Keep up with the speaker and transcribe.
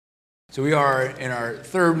So we are in our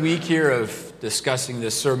third week here of discussing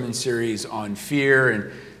this sermon series on fear.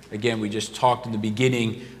 And again, we just talked in the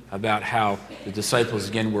beginning about how the disciples,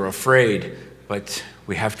 again, were afraid. But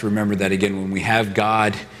we have to remember that, again, when we have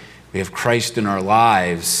God, we have Christ in our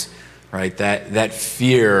lives, right, that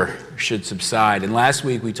fear should subside. And last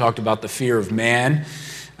week we talked about the fear of man,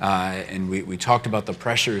 and we talked about the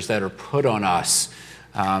pressures that are put on us.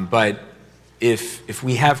 But if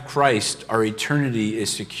we have Christ, our eternity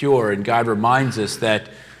is secure, and God reminds us that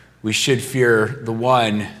we should fear the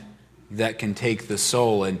one that can take the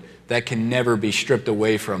soul, and that can never be stripped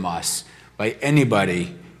away from us by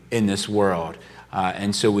anybody in this world.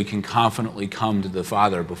 And so we can confidently come to the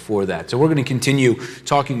Father before that. So we're going to continue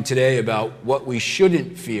talking today about what we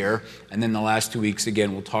shouldn't fear, and then the last 2 weeks,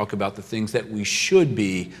 again, we'll talk about the things that we should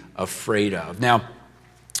be afraid of. Now,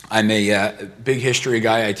 I'm a big history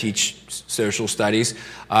guy. I teach social studies.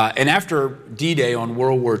 And after D-Day on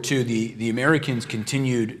World War II, the Americans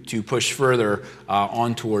continued to push further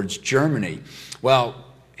on towards Germany. Well,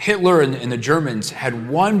 Hitler and the Germans had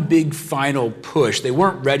one big final push. They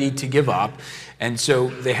weren't ready to give up. And so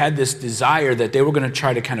they had this desire that they were going to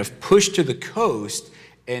try to kind of push to the coast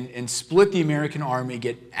and split the American army,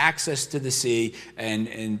 get access to the sea,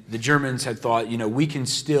 and the Germans had thought, we can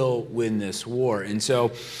still win this war. And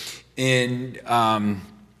so in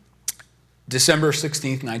December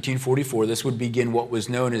 16th, 1944, this would begin what was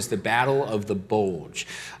known as the Battle of the Bulge.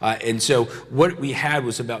 And so what we had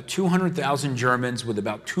was about 200,000 Germans with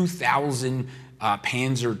about 2,000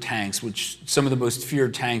 Panzer tanks, which some of the most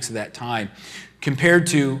feared tanks at that time, compared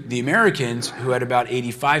to the Americans, who had about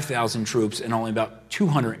 85,000 troops and only about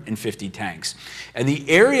 250 tanks. And the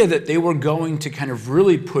area that they were going to kind of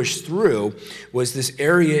really push through was this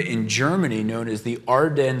area in Germany known as the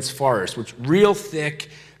Ardennes Forest, which real thick,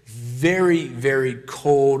 very, very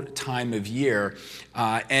cold time of year.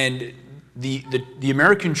 And the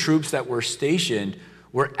American troops that were stationed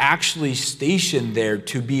were actually stationed there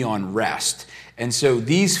to be on rest. And so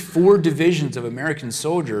these 4 divisions of American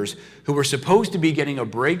soldiers who were supposed to be getting a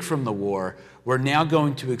break from the war were now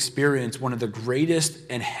going to experience one of the greatest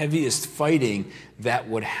and heaviest fighting that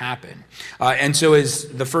would happen. And so as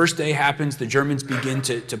the first day happens, the Germans begin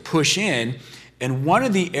to push in. And one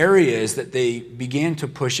of the areas that they began to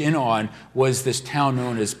push in on was this town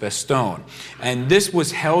known as Bastogne. And this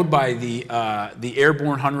was held by the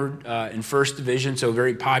Airborne 101st Division, so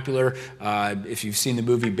very popular if you've seen the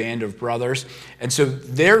movie Band of Brothers. And so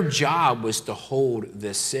their job was to hold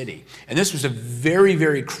this city. And this was a very,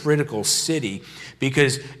 very critical city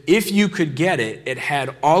because if you could get it, it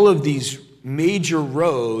had all of these major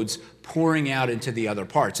roads pouring out into the other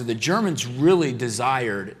parts. So the Germans really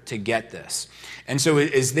desired to get this. And so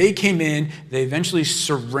as they came in, they eventually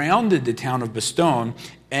surrounded the town of Bastogne,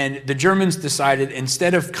 and the Germans decided,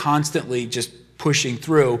 instead of constantly just pushing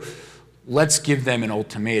through, let's give them an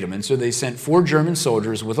ultimatum. And so they sent 4 German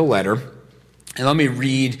soldiers with a letter, and let me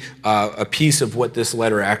read a piece of what this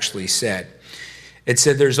letter actually said. It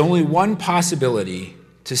said, "There's only one possibility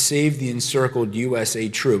to save the encircled USA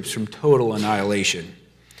troops from total annihilation.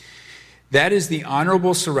 That is the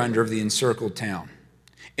honorable surrender of the encircled town.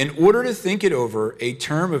 In order to think it over, a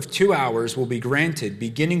term of 2 hours will be granted,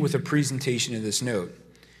 beginning with a presentation of this note.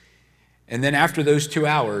 And then after those 2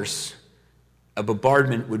 hours, a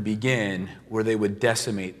bombardment would begin where they would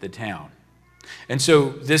decimate the town." And so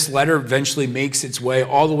this letter eventually makes its way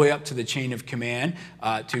all the way up to the chain of command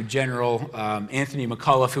to General Anthony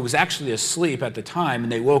McAuliffe, who was actually asleep at the time,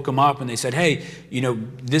 and they woke him up and they said, "Hey,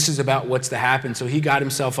 this is about what's to happen." So he got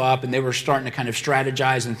himself up, and they were starting to kind of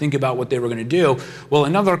strategize and think about what they were going to do. Well,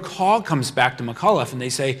 another call comes back to McAuliffe, and they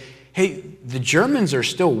say, "Hey, the Germans are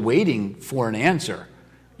still waiting for an answer.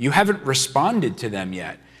 You haven't responded to them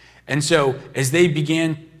yet." And so as they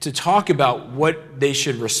began to talk about what they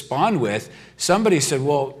should respond with, somebody said,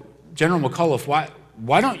 "Well, General McAuliffe,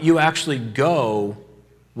 why don't you actually go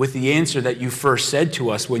with the answer that you first said to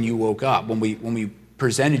us when you woke up, when we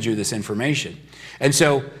presented you this information?" And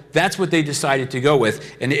so that's what they decided to go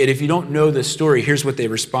with. And if you don't know this story, here's what they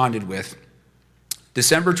responded with.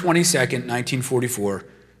 December 22nd, 1944,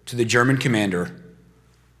 to the German commander,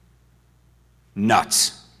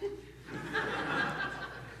 "Nuts."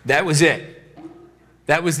 That was it.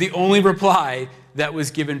 That was the only reply that was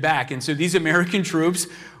given back. And so these American troops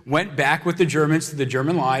went back with the Germans to the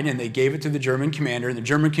German line, and they gave it to the German commander. And the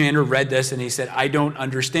German commander read this, and he said, "I don't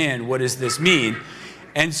understand. What does this mean?"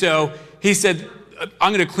 And so he said,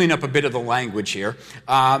 I'm going to clean up a bit of the language here.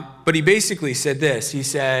 But he basically said this. He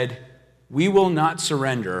said, "We will not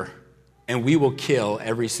surrender, and we will kill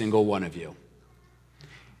every single one of you."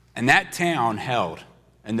 And that town held.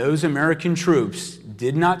 and those American troops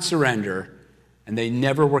did not surrender, and they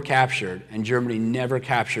never were captured, and Germany never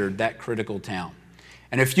captured that critical town.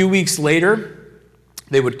 And a few weeks later,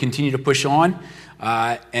 they would continue to push on,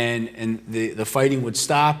 and the fighting would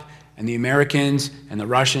stop, and the Americans and the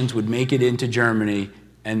Russians would make it into Germany,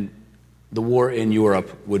 and the war in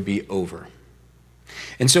Europe would be over.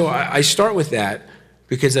 And so I start with that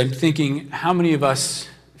because I'm thinking, how many of us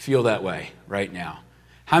feel that way right now?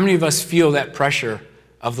 How many of us feel that pressure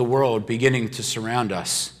of the world beginning to surround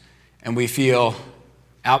us, and we feel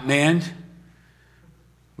outmanned,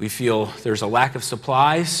 we feel there's a lack of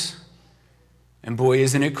supplies, and boy,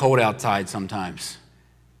 isn't it cold outside sometimes.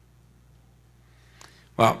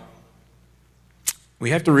 Well, we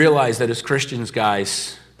have to realize that as Christians,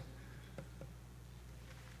 guys,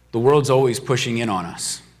 the world's always pushing in on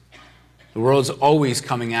us. The world's always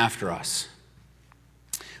coming after us.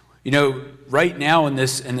 You know, right now in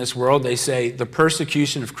this world, they say the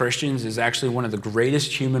persecution of Christians is actually one of the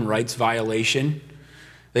greatest human rights violation.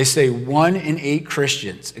 They say 1 in 8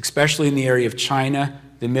 Christians, especially in the area of China,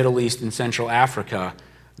 the Middle East, and Central Africa,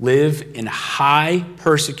 live in high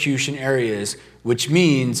persecution areas, which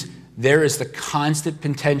means there is the constant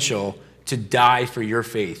potential to die for your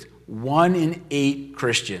faith. 1 in 8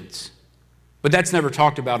 Christians. But that's never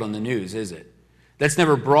talked about on the news, is it? That's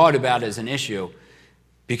never brought about as an issue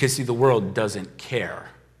because, see, the world doesn't care.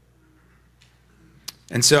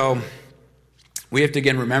 And so we have to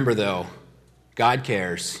again remember, though, God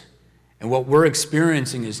cares. And what we're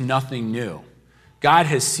experiencing is nothing new. God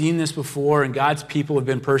has seen this before, and God's people have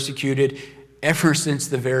been persecuted ever since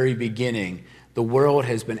the very beginning. The world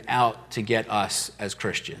has been out to get us as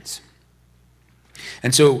Christians.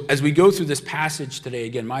 And so as we go through this passage today,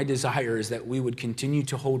 again, my desire is that we would continue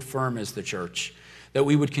to hold firm as the church, that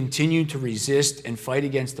we would continue to resist and fight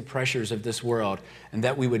against the pressures of this world, and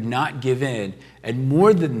that we would not give in. And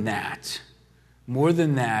more than that,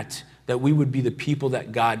 that we would be the people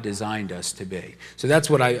that God designed us to be. So that's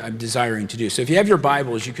what I'm desiring to do. So if you have your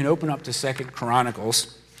Bibles, you can open up to 2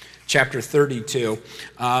 Chronicles chapter 32.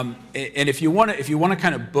 And if you want to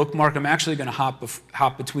kind of bookmark, I'm actually going to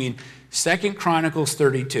hop between 2 Chronicles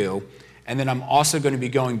 32, and then I'm also going to be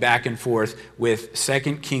going back and forth with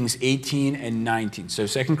 2 Kings 18 and 19. So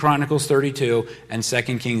 2 Chronicles 32 and 2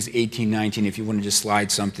 Kings 18, 19, if you want to just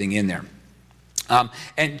slide something in there.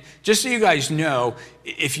 And just so you guys know,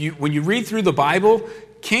 when you read through the Bible,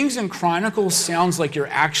 Kings and Chronicles sounds like you're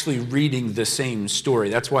actually reading the same story.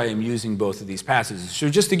 That's why I'm using both of these passages. So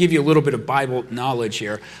just to give you a little bit of Bible knowledge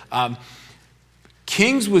here,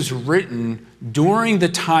 Kings was written during the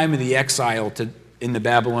time of the exile in the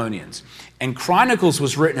Babylonians. And Chronicles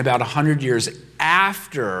was written about 100 years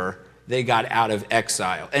after they got out of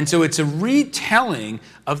exile. And so it's a retelling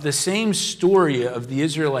of the same story of the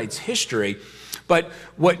Israelites' history. But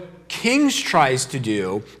what Kings tries to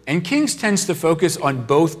do, and Kings tends to focus on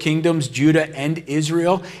both kingdoms, Judah and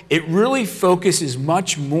Israel, it really focuses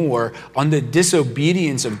much more on the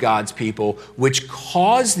disobedience of God's people, which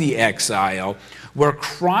caused the exile, where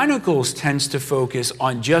Chronicles tends to focus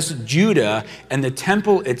on just Judah and the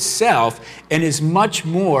temple itself, and is much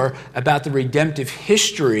more about the redemptive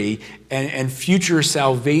history and future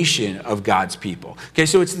salvation of God's people. Okay,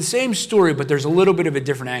 so it's the same story, but there's a little bit of a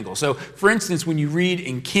different angle. So, for instance, when you read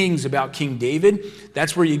in Kings about King David,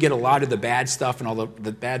 that's where you get a lot of the bad stuff and all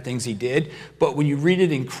the bad things he did. But when you read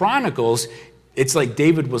it in Chronicles, it's like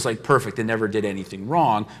David was like perfect and never did anything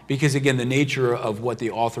wrong, because again, the nature of what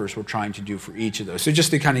the authors were trying to do for each of those. So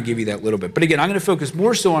just to kind of give you that little bit. But again, I'm going to focus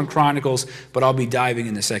more so on Chronicles, but I'll be diving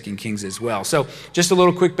into 2 Kings as well. So just a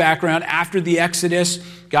little quick background. After the Exodus,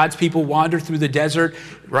 God's people wander through the desert,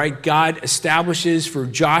 right? God establishes for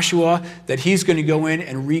Joshua that he's going to go in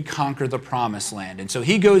and reconquer the promised land. And so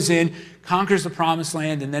he goes in, conquers the promised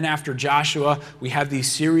land, and then after Joshua, we have these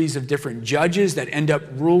series of different judges that end up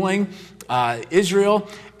ruling Israel.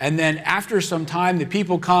 And then after some time, the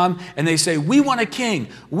people come and they say, we want a king.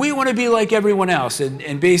 We want to be like everyone else.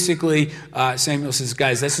 And basically, Samuel says,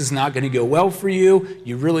 guys, this is not going to go well for you.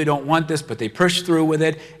 You really don't want this, but they push through with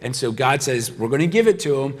it. And so God says, we're going to give it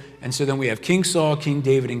to them. And so then we have King Saul, King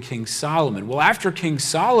David, and King Solomon. Well, after King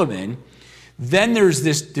Solomon, then there's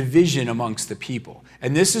this division amongst the people.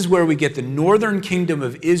 And this is where we get the northern kingdom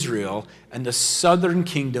of Israel and the southern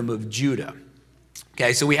kingdom of Judah.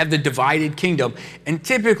 Okay, so we have the divided kingdom, and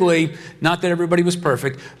typically, not that everybody was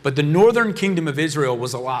perfect, but the northern kingdom of Israel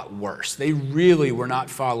was a lot worse. They really were not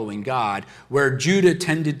following God, where Judah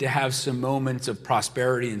tended to have some moments of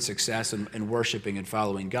prosperity and success and worshiping and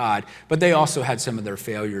following God, but they also had some of their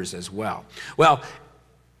failures as well. Well,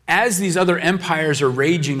 as these other empires are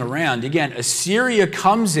raging around, again, Assyria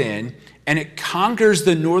comes in and it conquers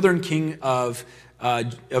the northern king of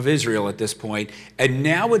Israel at this point, and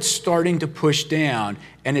now it's starting to push down,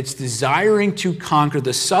 and it's desiring to conquer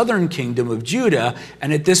the southern kingdom of Judah,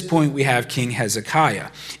 and at this point we have King Hezekiah.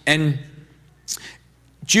 And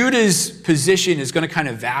Judah's position is going to kind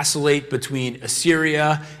of vacillate between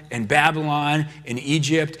Assyria and Babylon and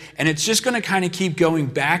Egypt, and it's just going to kind of keep going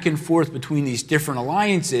back and forth between these different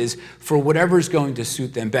alliances for whatever's going to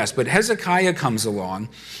suit them best. But Hezekiah comes along,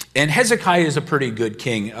 and Hezekiah is a pretty good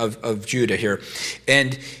king of Judah here,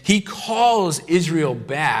 and he calls Israel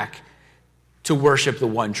back to worship the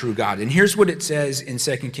one true God. And here's what it says in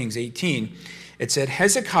 2 Kings 18. It said,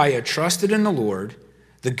 Hezekiah trusted in the Lord,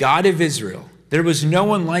 the God of Israel. There was no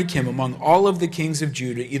one like him among all of the kings of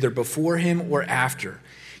Judah, either before him or after.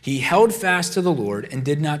 He held fast to the Lord and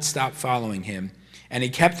did not stop following him, and he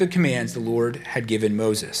kept the commands the Lord had given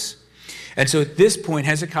Moses. And so at this point,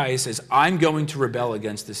 Hezekiah says, I'm going to rebel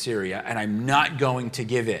against Assyria, and I'm not going to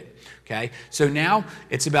give it. Okay? So now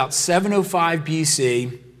it's about 705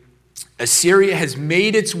 BC. Assyria has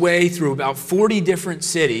made its way through about 40 different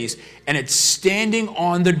cities, and it's standing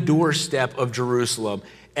on the doorstep of Jerusalem.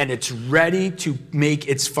 And it's ready to make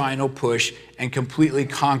its final push and completely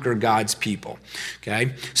conquer God's people.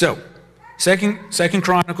 Okay? So, Second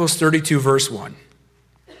Chronicles 32, verse 1.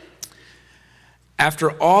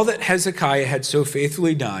 After all that Hezekiah had so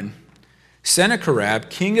faithfully done, Sennacherib,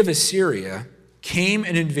 king of Assyria, came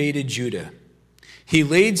and invaded Judah. He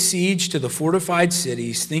laid siege to the fortified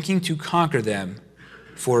cities, thinking to conquer them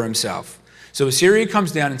for himself. So Assyria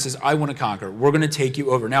comes down and says, I want to conquer. We're going to take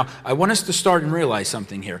you over. Now, I want us to start and realize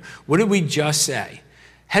something here. What did we just say?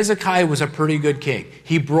 Hezekiah was a pretty good king.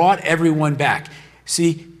 He brought everyone back.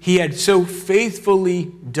 See, he had so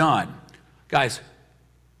faithfully done. Guys,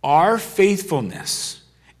 our faithfulness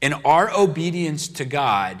and our obedience to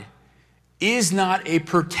God is not a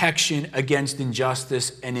protection against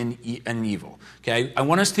injustice and evil. Okay, I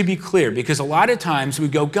want us to be clear, because a lot of times we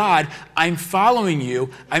go, God, I'm following you.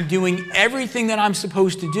 I'm doing everything that I'm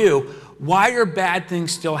supposed to do. Why are bad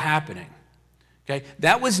things still happening? Okay,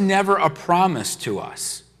 that was never a promise to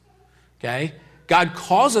us. Okay, God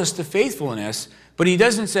calls us to faithfulness, but he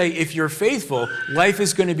doesn't say if you're faithful, life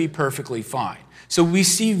is going to be perfectly fine. So we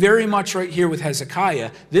see very much right here with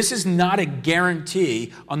Hezekiah, this is not a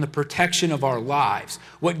guarantee on the protection of our lives.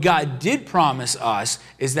 What God did promise us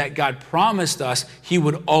is that God promised us he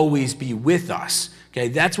would always be with us. Okay,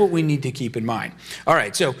 that's what we need to keep in mind. All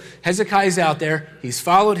right, so Hezekiah's out there. He's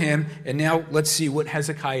followed him, and now let's see what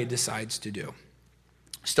Hezekiah decides to do.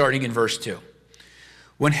 Starting in verse 2.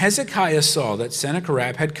 When Hezekiah saw that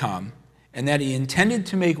Sennacherib had come and that he intended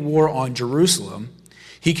to make war on Jerusalem,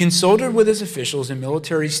 he consulted with his officials and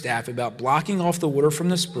military staff about blocking off the water from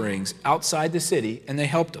the springs outside the city, and they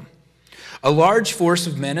helped him. A large force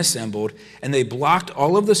of men assembled, and they blocked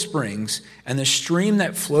all of the springs and the stream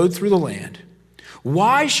that flowed through the land.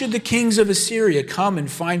 Why should the kings of Assyria come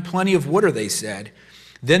and find plenty of water, they said.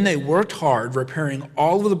 Then they worked hard, repairing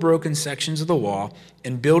all of the broken sections of the wall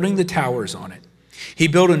and building the towers on it. He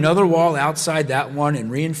built another wall outside that one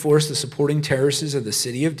and reinforced the supporting terraces of the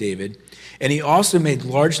city of David. And he also made a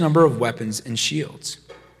large number of weapons and shields.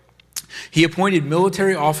 He appointed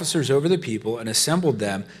military officers over the people and assembled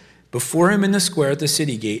them before him in the square at the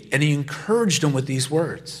city gate, and he encouraged them with these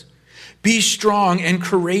words. Be strong and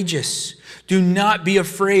courageous. Do not be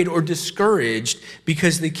afraid or discouraged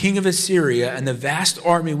because the king of Assyria and the vast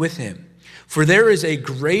army with him. For there is a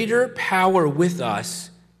greater power with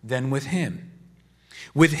us than with him.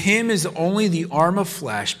 With him is only the arm of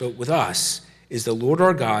flesh, but with us is the Lord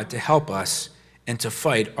our God to help us and to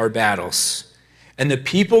fight our battles. And the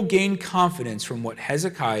people gained confidence from what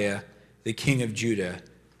Hezekiah, the king of Judah,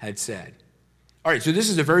 had said. All right, so this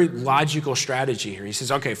is a very logical strategy here. He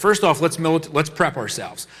says, okay, first off, let's prep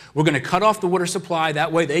ourselves. We're going to cut off the water supply.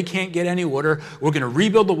 That way they can't get any water. We're going to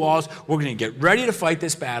rebuild the walls. We're going to get ready to fight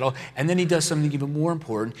this battle. And then he does something even more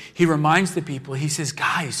important. He reminds the people, he says,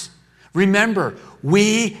 guys, remember,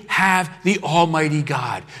 we have the Almighty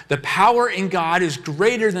God. The power in God is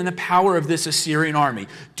greater than the power of this Assyrian army.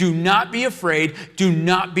 Do not be afraid. Do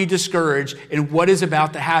not be discouraged in what is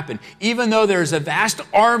about to happen, even though there is a vast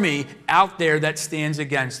army out there that stands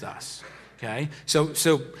against us. Okay? So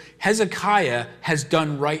Hezekiah has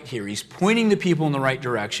done right here. He's pointing the people in the right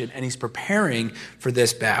direction, and he's preparing for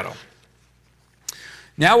this battle.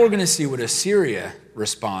 Now we're going to see what Assyria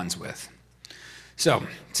responds with. So,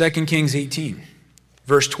 2 Kings 18,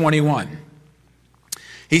 verse 21.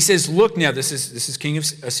 He says, look now, this is king of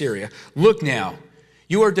Assyria. Look now,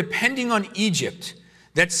 you are depending on Egypt,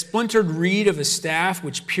 that splintered reed of a staff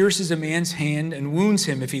which pierces a man's hand and wounds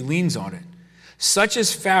him if he leans on it. such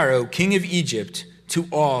as Pharaoh, king of Egypt, to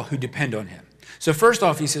all who depend on him. So first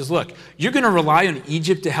off, he says, look, you're going to rely on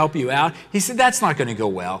Egypt to help you out. He said, that's not going to go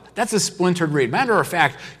well. That's a splintered reed. Matter of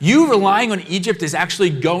fact, you relying on Egypt is actually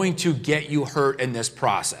going to get you hurt in this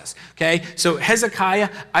process. Okay? So Hezekiah,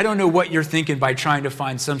 I don't know what you're thinking by trying to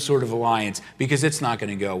find some sort of alliance, because it's not going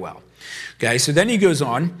to go well. Okay? So then he goes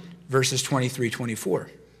on, verses 23, 24.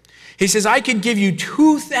 He says, I could give you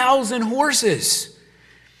 2,000 horses.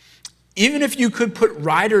 Even if you could put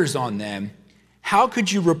riders on them, how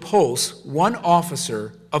could you repulse one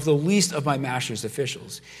officer of the least of my master's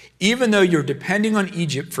officials, even though you're depending on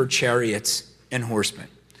Egypt for chariots and horsemen?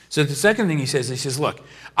 So the second thing he says, look,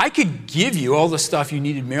 I could give you all the stuff you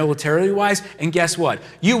needed militarily-wise, and guess what?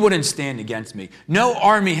 You wouldn't stand against me. No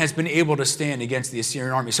army has been able to stand against the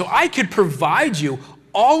Assyrian army. So I could provide you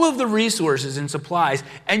all of the resources and supplies,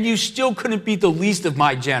 and you still couldn't beat the least of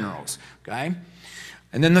my generals. Okay?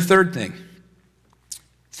 And then the third thing,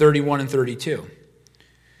 31 and 32.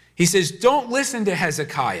 He says, don't listen to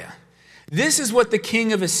Hezekiah. This is what the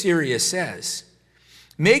king of Assyria says.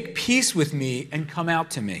 Make peace with me and come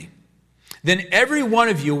out to me. Then every one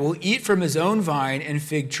of you will eat from his own vine and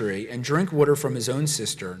fig tree and drink water from his own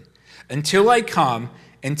cistern until I come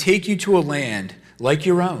and take you to a land like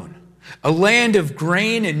your own, a land of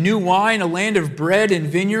grain and new wine, a land of bread and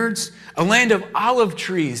vineyards, a land of olive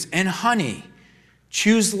trees and honey.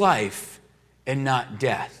 Choose life and not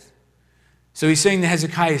death. So he's saying to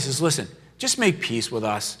Hezekiah, he says, listen, just make peace with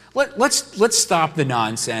us. Let's stop the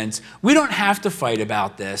nonsense. We don't have to fight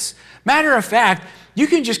about this. Matter of fact, you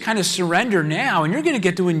can just kind of surrender now, and you're going to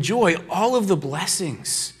get to enjoy all of the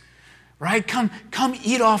blessings, right? Come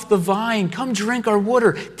eat off the vine. Come drink our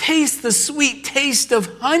water. Taste the sweet taste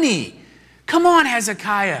of honey. Come on,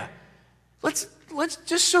 Hezekiah. Let's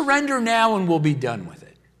just surrender now, and we'll be done with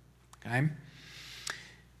it, okay?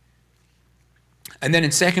 And then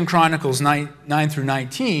in 2 Chronicles 9 through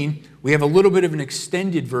 19, we have a little bit of an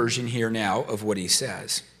extended version here now of what he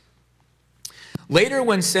says. Later,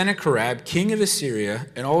 when Sennacherib, king of Assyria,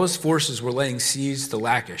 and all his forces were laying siege to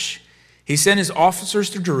Lachish, he sent his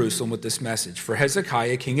officers to Jerusalem with this message for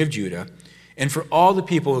Hezekiah, king of Judah, and for all the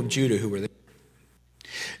people of Judah who were there.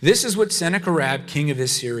 This is what Sennacherib, king of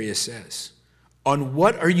Assyria, says. On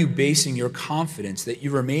what are you basing your confidence that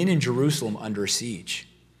you remain in Jerusalem under siege?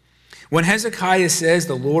 When Hezekiah says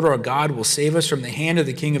the Lord our God will save us from the hand of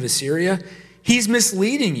the king of Assyria, he's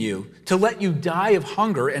misleading you to let you die of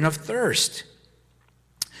hunger and of thirst.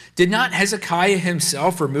 Did not Hezekiah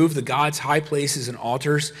himself remove the God's high places and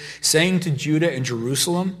altars, saying to Judah and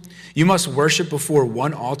Jerusalem, you must worship before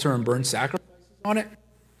one altar and burn sacrifices on it?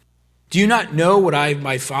 Do you not know what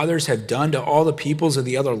my fathers have done to all the peoples of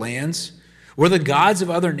the other lands? Were the gods of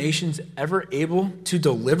other nations ever able to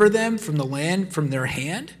deliver them from the land from their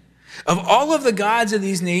hand? Of all of the gods of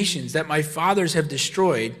these nations that my fathers have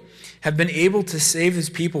destroyed, have been able to save his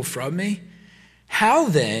people from me? How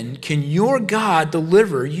then can your God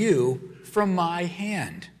deliver you from my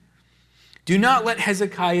hand? Do not let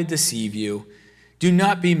Hezekiah deceive you. Do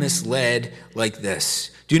not be misled like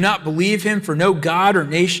this. Do not believe him, for no God or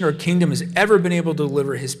nation or kingdom has ever been able to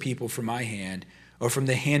deliver his people from my hand or from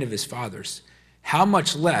the hand of his fathers. How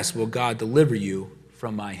much less will God deliver you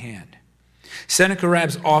from my hand?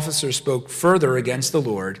 Sennacherib's officers spoke further against the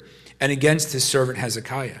Lord and against his servant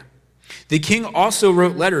Hezekiah. The king also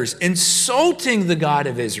wrote letters insulting the God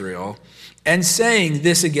of Israel and saying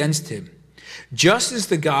this against him. Just as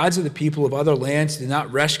the gods of the people of other lands did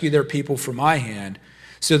not rescue their people from my hand,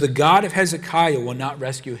 so the God of Hezekiah will not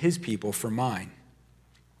rescue his people from mine.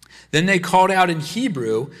 Then they called out in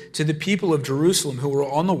Hebrew to the people of Jerusalem who were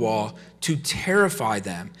on the wall to terrify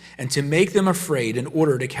them and to make them afraid in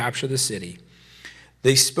order to capture the city.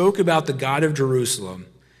 They spoke about the God of Jerusalem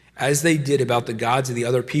as they did about the gods of the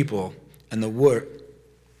other people and the world,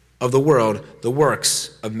 the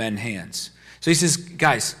works of men's hands. So he says,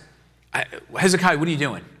 guys, Hezekiah, what are you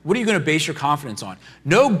doing? What are you going to base your confidence on?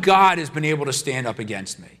 No God has been able to stand up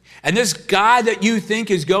against me. And this God that you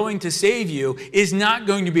think is going to save you is not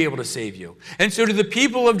going to be able to save you. And so to the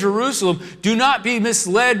people of Jerusalem, do not be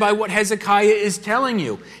misled by what Hezekiah is telling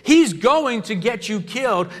you. He's going to get you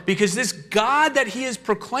killed because this God that he is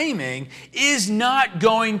proclaiming is not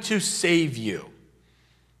going to save you.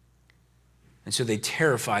 And so they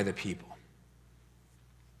terrify the people.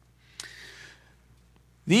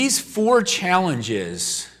 These 4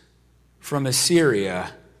 challenges from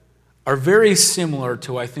Assyria are very similar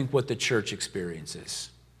to, I think, what the church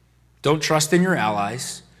experiences. Don't trust in your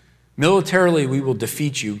allies. Militarily, we will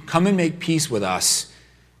defeat you. Come and make peace with us,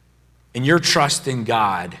 and your trust in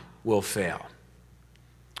God will fail.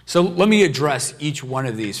 So let me address each one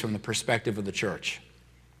of these from the perspective of the church.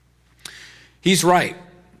 He's right.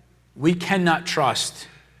 We cannot trust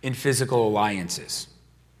in physical alliances.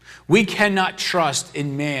 We cannot trust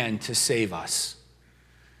in man to save us.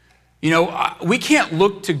 We can't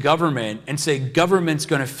look to government and say government's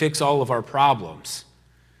going to fix all of our problems,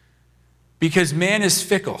 because man is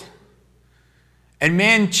fickle. And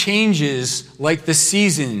man changes like the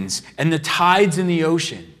seasons and the tides in the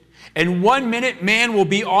ocean. And 1 minute, man will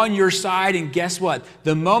be on your side, and guess what?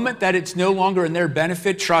 The moment that it's no longer in their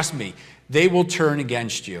benefit, trust me, they will turn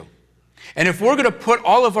against you. And if we're going to put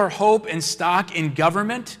all of our hope and stock in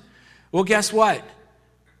government, well, guess what?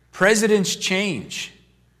 Presidents change.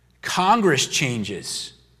 Congress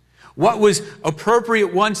changes. What was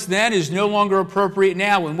appropriate once then is no longer appropriate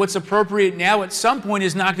now. And what's appropriate now at some point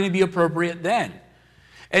is not going to be appropriate then.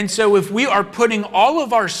 And so if we are putting all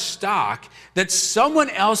of our stock that someone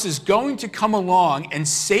else is going to come along and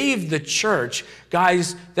save the church,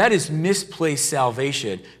 guys, that is misplaced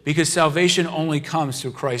salvation, because salvation only comes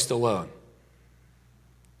through Christ alone.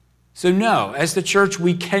 So no, as the church,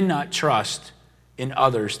 we cannot trust in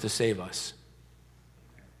others to save us.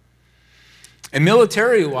 And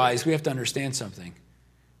military-wise, we have to understand something.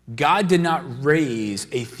 God did not raise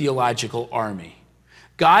a theological army.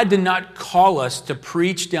 God did not call us to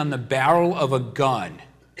preach down the barrel of a gun.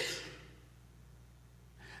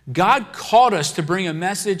 God called us to bring a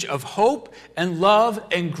message of hope and love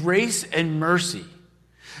and grace and mercy.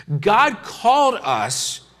 God called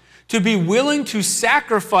us to be willing to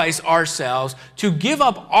sacrifice ourselves, to give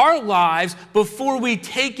up our lives before we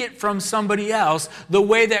take it from somebody else, the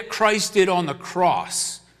way that Christ did on the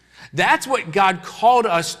cross. That's what God called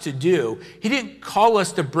us to do. He didn't call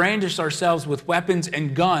us to brandish ourselves with weapons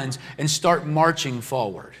and guns and start marching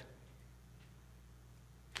forward.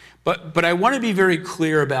 But I want to be very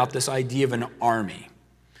clear about this idea of an army.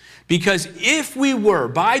 Because if we were,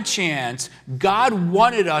 by chance, God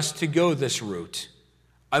wanted us to go this route,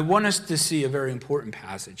 I want us to see a very important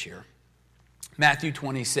passage here. Matthew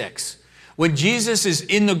 26. When Jesus is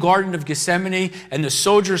in the Garden of Gethsemane and the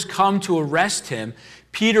soldiers come to arrest him,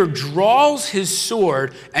 Peter draws his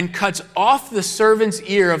sword and cuts off the servant's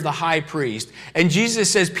ear of the high priest. And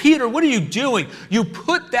Jesus says, Peter, what are you doing? You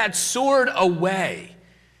put that sword away.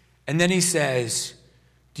 And then he says,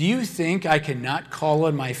 do you think I cannot call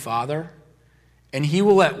on my Father, and he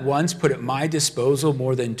will at once put at my disposal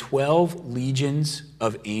more than 12 legions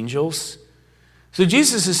of angels? So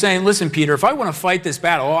Jesus is saying, listen, Peter, if I want to fight this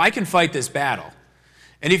battle, I can fight this battle.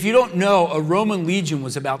 And if you don't know, a Roman legion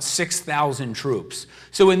was about 6,000 troops.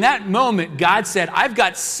 So in that moment, God said, I've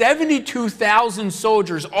got 72,000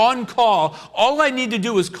 soldiers on call. All I need to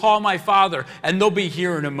do is call my Father, and they'll be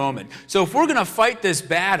here in a moment. So if we're going to fight this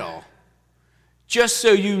battle, just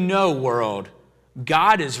so you know, world,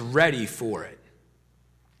 God is ready for it.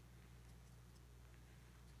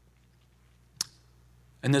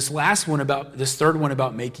 And this third one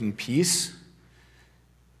about making peace,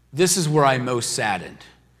 this is where I'm most saddened,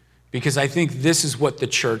 because I think this is what the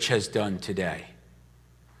church has done today.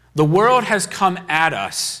 The world has come at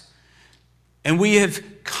us, and we have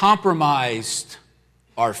compromised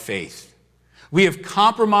our faith. We have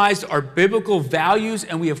compromised our biblical values,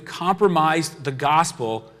 and we have compromised the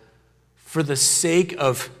gospel for the sake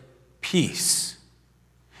of peace.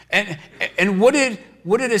 And what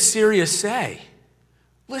did Assyria say?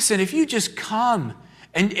 Listen, if you just come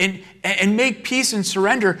and make peace and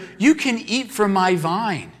surrender, you can eat from my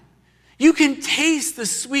vine. You can taste the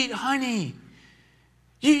sweet honey.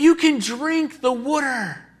 You can drink the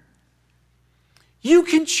water. You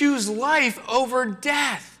can choose life over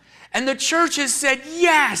death. And the church has said,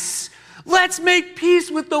 yes, let's make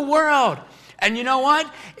peace with the world. And you know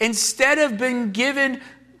what? Instead of being given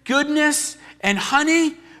goodness and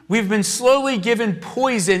honey, we've been slowly given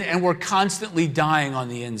poison, and we're constantly dying on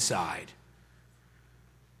the inside.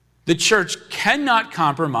 The church cannot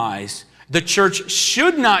compromise. The church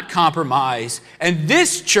should not compromise. And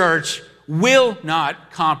this church will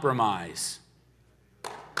not compromise.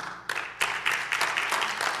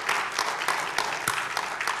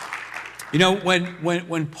 You know,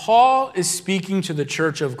 when Paul is speaking to the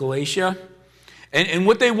church of Galatia, and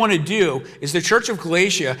what they want to do is the church of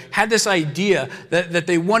Galatia had this idea that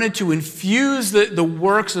they wanted to infuse the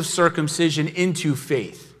works of circumcision into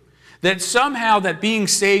faith. That somehow that being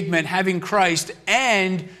saved meant having Christ,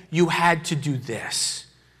 and you had to do this.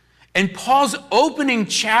 And Paul's opening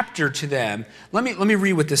chapter to them, let me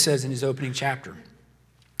read what this says in his opening chapter.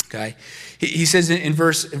 Okay? He says in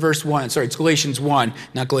verse 1, it's Galatians 1,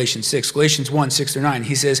 not Galatians 6, Galatians 1, 6 through 9,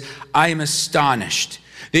 he says, I am astonished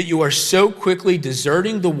that you are so quickly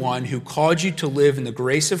deserting the one who called you to live in the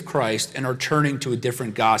grace of Christ and are turning to a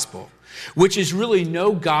different gospel, which is really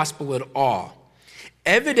no gospel at all.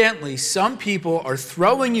 Evidently, some people are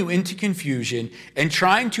throwing you into confusion and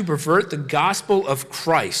trying to pervert the gospel of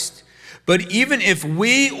Christ. But even if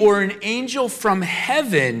we or an angel from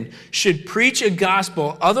heaven should preach a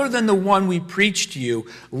gospel other than the one we preach to you,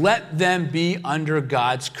 let them be under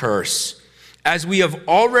God's curse. As we have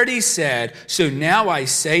already said, so now I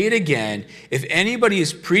say it again, if anybody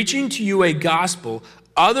is preaching to you a gospel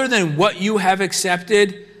other than what you have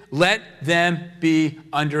accepted, let them be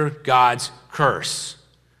under God's curse.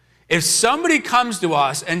 If somebody comes to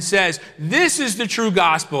us and says, this is the true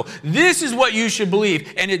gospel, this is what you should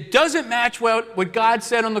believe, and it doesn't match what God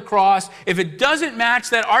said on the cross, if it doesn't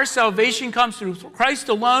match that our salvation comes through Christ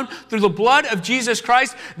alone, through the blood of Jesus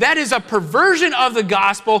Christ, that is a perversion of the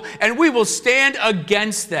gospel, and we will stand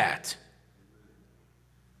against that.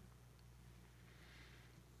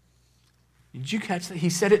 Did you catch that? He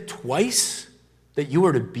said it twice, that you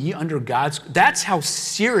are to be under God's. That's how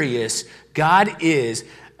serious God is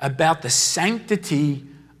about the sanctity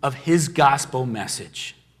of his gospel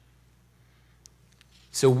message.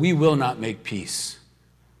 So we will not make peace.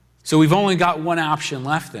 So we've only got one option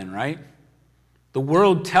left then, right? The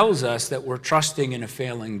world tells us that we're trusting in a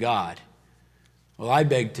failing God. Well, I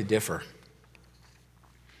beg to differ.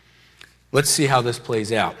 Let's see how this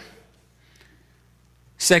plays out.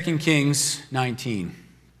 2 Kings 19,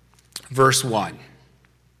 verse 1.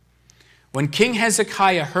 When King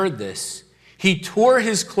Hezekiah heard this, he tore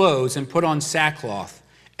his clothes and put on sackcloth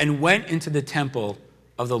and went into the temple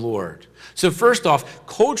of the Lord. So first off,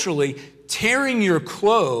 culturally, tearing your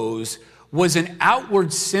clothes was an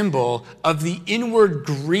outward symbol of the inward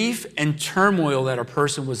grief and turmoil that a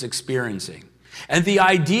person was experiencing. And the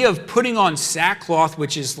idea of putting on sackcloth,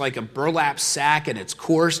 which is like a burlap sack and it's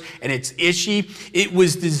coarse and it's itchy, it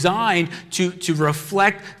was designed to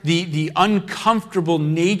reflect the uncomfortable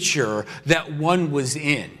nature that one was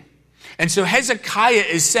in. And so Hezekiah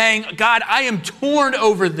is saying, God, I am torn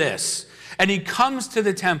over this. And he comes to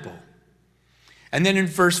the temple. And then in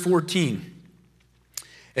verse 14,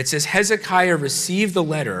 it says, Hezekiah received the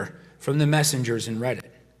letter from the messengers and read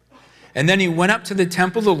it. And then he went up to the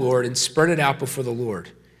temple of the Lord and spread it out before the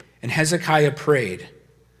Lord. And Hezekiah prayed,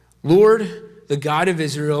 Lord, the God of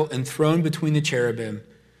Israel, enthroned between the cherubim,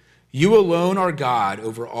 you alone are God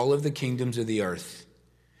over all of the kingdoms of the earth.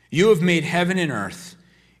 You have made heaven and earth.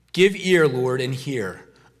 Give ear, Lord, and hear.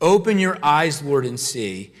 Open your eyes, Lord, and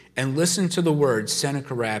see, and listen to the words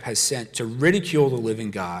Sennacherib has sent to ridicule the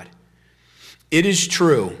living God. It is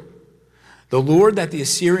true, the Lord, that the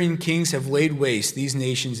Assyrian kings have laid waste these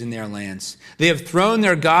nations in their lands. They have thrown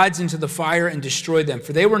their gods into the fire and destroyed them,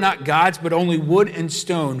 for they were not gods, but only wood and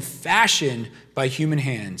stone fashioned by human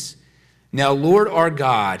hands. Now, Lord our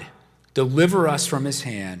God, deliver us from his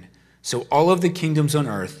hand, so all of the kingdoms on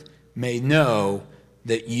earth may know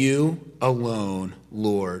that you alone,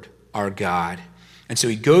 Lord, are God. And so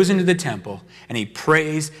he goes into the temple and he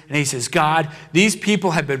prays and he says, God, these people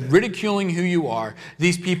have been ridiculing who you are.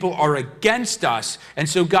 These people are against us. And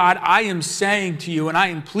so, God, I am saying to you and I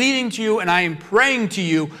am pleading to you and I am praying to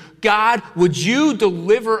you, God, would you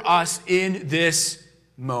deliver us in this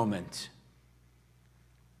moment?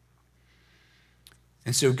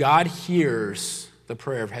 And so God hears the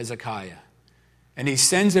prayer of Hezekiah. And he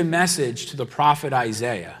sends a message to the prophet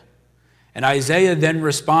Isaiah. And Isaiah then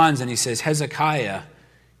responds and he says, Hezekiah,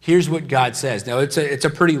 here's what God says. Now, it's a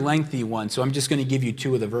pretty lengthy one, so I'm just going to give you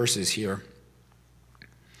two of the verses here.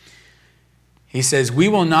 He says, we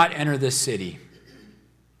will not enter this city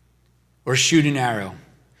or shoot an arrow.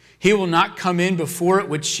 He will not come in before it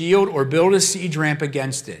with shield or build a siege ramp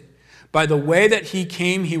against it. By the way that he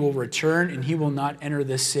came, he will return, and he will not enter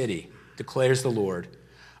this city, declares the Lord.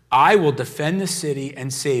 I will defend the city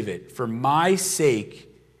and save it for my sake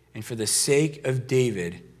and for the sake of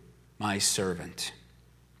David, my servant.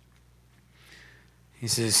 He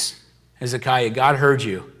says, Hezekiah, God heard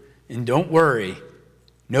you. And don't worry,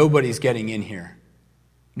 nobody's getting in here.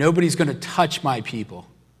 Nobody's going to touch my people.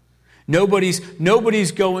 Nobody's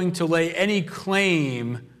going to lay any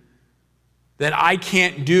claim that I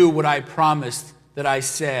can't do what I promised that I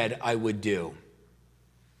said I would do.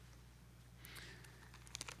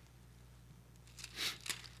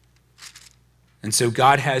 And so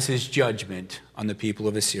God has his judgment on the people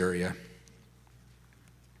of Assyria.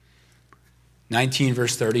 19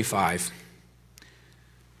 verse 35.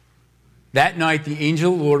 That night the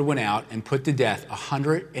angel of the Lord went out and put to death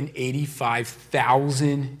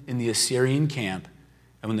 185,000 in the Assyrian camp.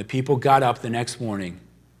 And when the people got up the next morning,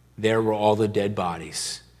 there were all the dead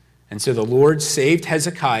bodies. And so the Lord saved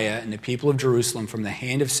Hezekiah and the people of Jerusalem from the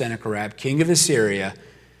hand of Sennacherib, king of Assyria,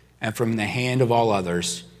 and from the hand of all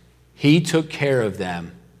others. He took care of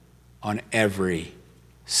them on every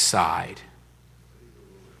side.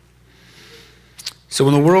 So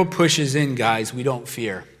when the world pushes in, guys, we don't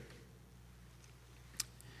fear.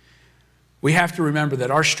 We have to remember that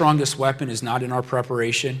our strongest weapon is not in our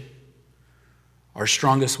preparation. Our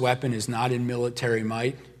strongest weapon is not in military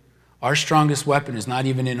might. Our strongest weapon is not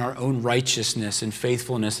even in our own righteousness and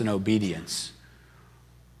faithfulness and obedience.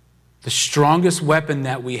 The strongest weapon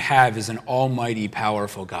that we have is an almighty,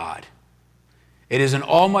 powerful God. It is an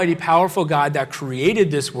almighty, powerful God that created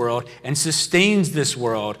this world and sustains this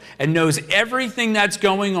world and knows everything that's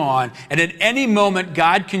going on. And at any moment,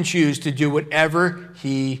 God can choose to do whatever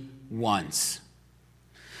he wants.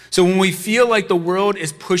 So when we feel like the world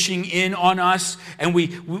is pushing in on us and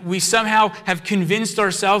we somehow have convinced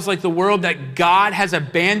ourselves like the world that God has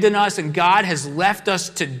abandoned us and God has left us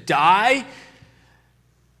to die,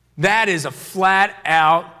 that is a flat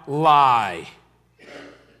out lie.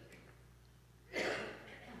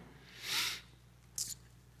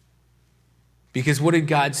 Because what did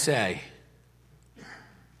God say?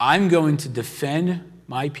 I'm going to defend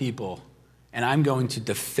my people and I'm going to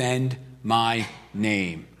defend my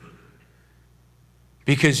name.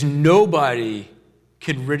 Because nobody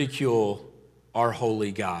can ridicule our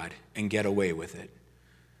holy God and get away with it.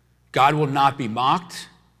 God will not be mocked.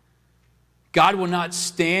 God will not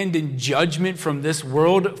stand in judgment from this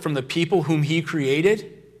world, from the people whom he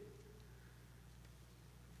created.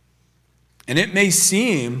 And it may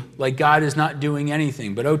seem like God is not doing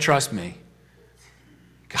anything, but oh, trust me,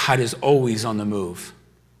 God is always on the move.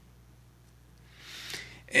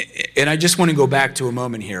 And I just want to go back to a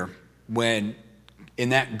moment here when in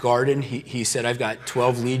that garden, he said, I've got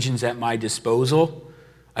 12 legions at my disposal.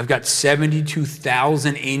 I've got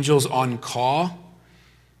 72,000 angels on call.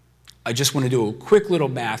 I just want to do a quick little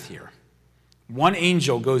math here. One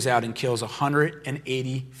angel goes out and kills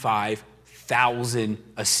 185,000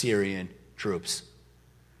 Assyrian troops.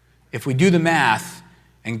 If we do the math,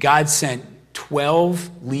 and God sent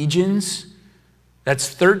 12 legions,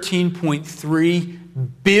 that's 13.3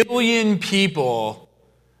 billion people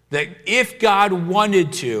that if God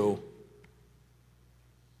wanted to,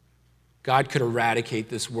 God could eradicate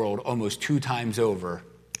this world almost 2 times over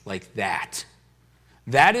like that.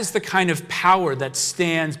 That is the kind of power that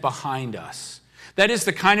stands behind us. That is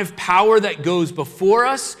the kind of power that goes before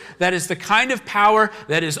us. That is the kind of power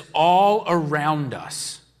that is all around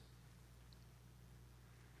us.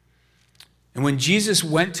 And when Jesus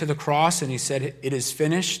went to the cross and he said, it is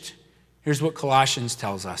finished, here's what Colossians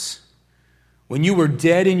tells us. When you were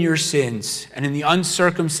dead in your sins and in the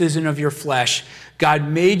uncircumcision of your flesh, God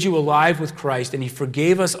made you alive with Christ, and he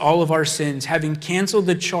forgave us all of our sins, having canceled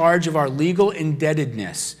the charge of our legal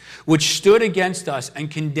indebtedness, which stood against us and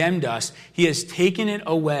condemned us. He has taken it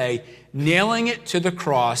away, nailing it to the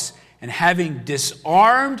cross, and having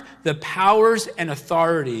disarmed the powers and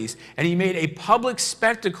authorities, and he made a public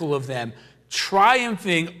spectacle of them,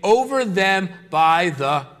 triumphing over them by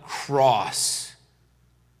the cross.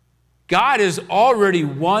 God has already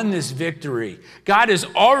won this victory. God has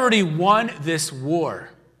already won this war.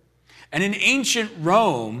 And in ancient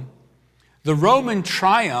Rome, the Roman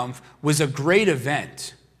triumph was a great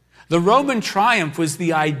event. The Roman triumph was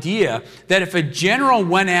the idea that if a general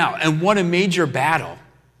went out and won a major battle,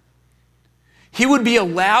 he would be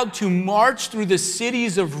allowed to march through the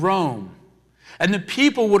cities of Rome. And the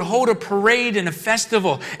people would hold a parade and a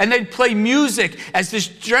festival, and they'd play music as this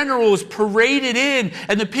general was paraded in,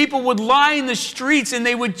 and the people would line the streets and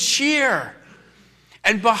they would cheer.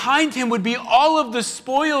 And behind him would be all of the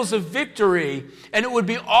spoils of victory, and it would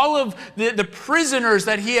be all of the prisoners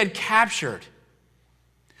that he had captured.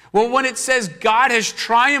 Well, when it says God has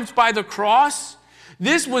triumphed by the cross,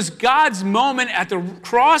 this was God's moment at the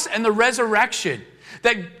cross and the resurrection.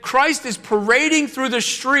 That Christ is parading through the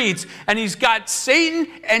streets and he's got Satan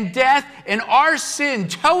and death and our sin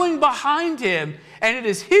towing behind him. And it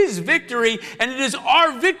is his victory and it is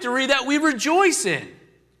our victory that we rejoice in.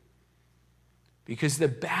 Because the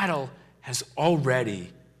battle has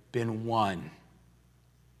already been won.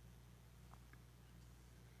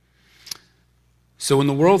 So when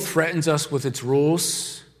the world threatens us with its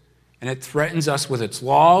rules and it threatens us with its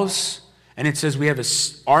laws, and it says we have an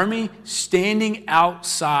army standing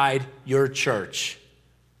outside your church,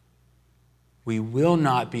 we will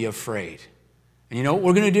not be afraid. And you know what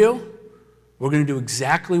we're going to do? We're going to do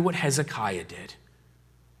exactly what Hezekiah did.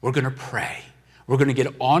 We're going to pray. We're going to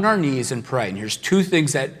get on our knees and pray. And here's 2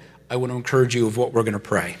 things that I want to encourage you of what we're going to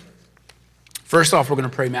pray. First off, we're going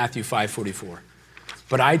to pray Matthew 5:44.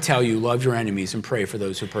 But I tell you, love your enemies and pray for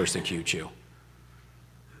those who persecute you.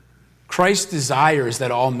 Christ's desire is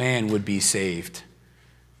that all man would be saved.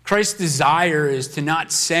 Christ's desire is to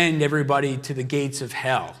not send everybody to the gates of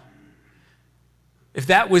hell. If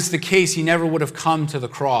that was the case, he never would have come to the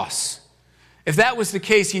cross. If that was the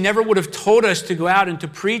case, he never would have told us to go out and to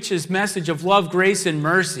preach his message of love, grace, and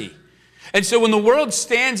mercy. And so when the world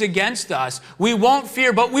stands against us, we won't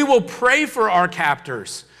fear, but we will pray for our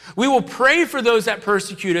captors. We will pray for those that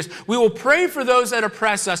persecute us. We will pray for those that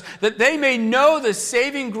oppress us, that they may know the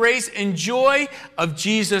saving grace and joy of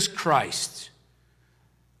Jesus Christ.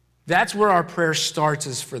 That's where our prayer starts,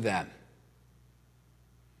 is for them.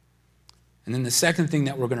 And then the second thing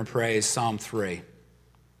that we're going to pray is Psalm 3.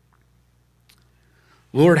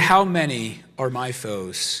 Lord, how many are my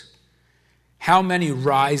foes? How many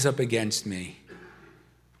rise up against me?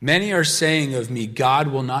 Many are saying of me, God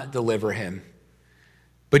will not deliver him.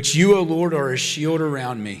 But you, O Lord, are a shield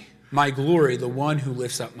around me, my glory, the one who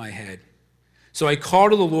lifts up my head. So I call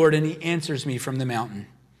to the Lord, and he answers me from the mountain.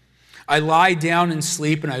 I lie down and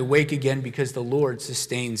sleep, and I wake again because the Lord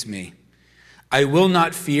sustains me. I will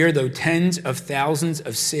not fear, though tens of thousands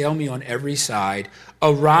assail me on every side.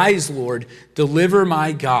 Arise, Lord, deliver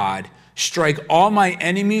my God. Strike all my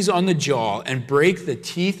enemies on the jaw and break the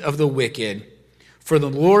teeth of the wicked. For the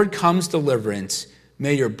Lord comes deliverance.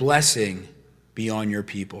 May your blessing be on your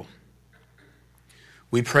people.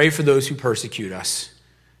 We pray for those who persecute us,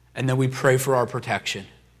 and then we pray for our protection.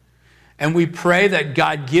 And we pray that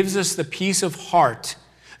God gives us the peace of heart,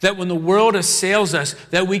 that when the world assails us,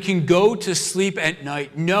 that we can go to sleep at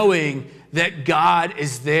night knowing that God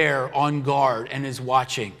is there on guard and is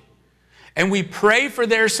watching. And we pray for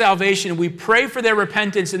their salvation, we pray for their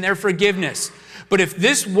repentance and their forgiveness. But if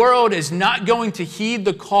this world is not going to heed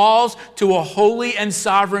the calls to a holy and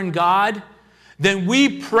sovereign God, then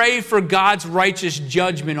we pray for God's righteous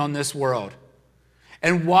judgment on this world.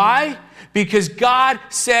 And why? Because God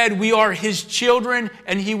said we are his children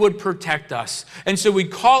and he would protect us. And so we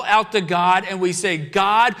call out to God and we say,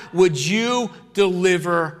 God, would you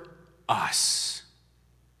deliver us?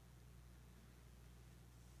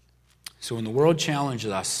 So when the world challenges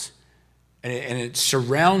us and it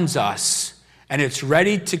surrounds us and it's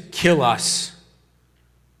ready to kill us,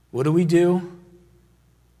 what do?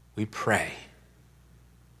 We pray.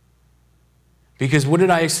 Because what did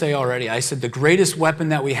I say already? I said the greatest weapon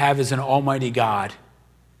that we have is an almighty God.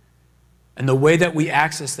 And the way that we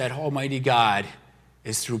access that almighty God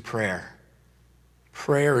is through prayer.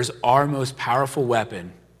 Prayer is our most powerful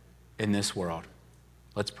weapon in this world.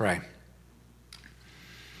 Let's pray.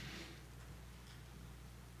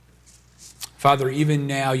 Father, even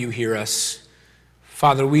now you hear us.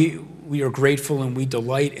 Father, we are grateful and we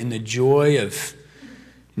delight in the joy of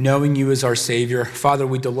knowing you as our Savior. Father,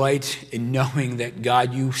 we delight in knowing that,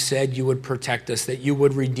 God, you said you would protect us, that you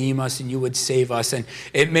would redeem us and you would save us. And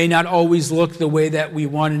it may not always look the way that we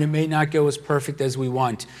want, and it may not go as perfect as we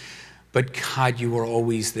want. But, God, you are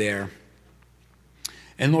always there.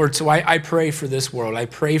 And, Lord, so I pray for this world. I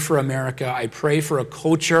pray for America. I pray for a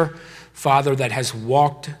culture, Father, that has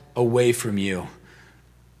walked away from you.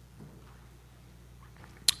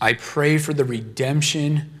 I pray for the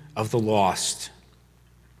redemption of the lost.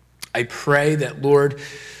 I pray that, Lord,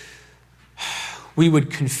 we would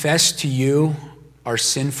confess to you our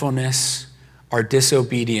sinfulness, our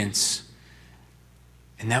disobedience,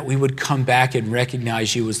 and that we would come back and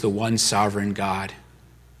recognize you as the one sovereign God.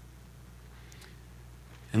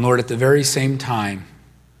 And Lord, at the very same time,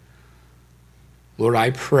 Lord,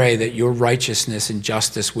 I pray that your righteousness and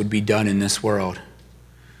justice would be done in this world.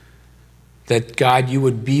 That, God, you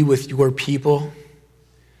would be with your people.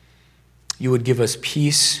 You would give us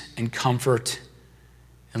peace and comfort.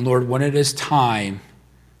 And Lord, when it is time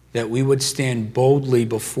that we would stand boldly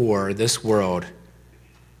before this world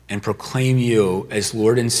and proclaim you as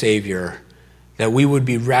Lord and Savior, that we would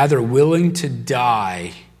be rather willing to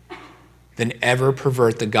die than ever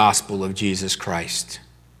pervert the gospel of Jesus Christ.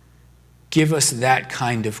 Give us that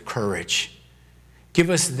kind of courage. Give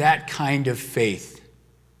us that kind of faith.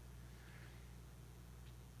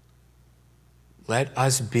 Let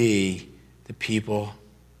us be the people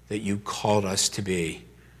that you called us to be,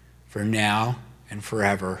 for now and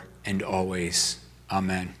forever and always.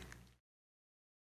 Amen.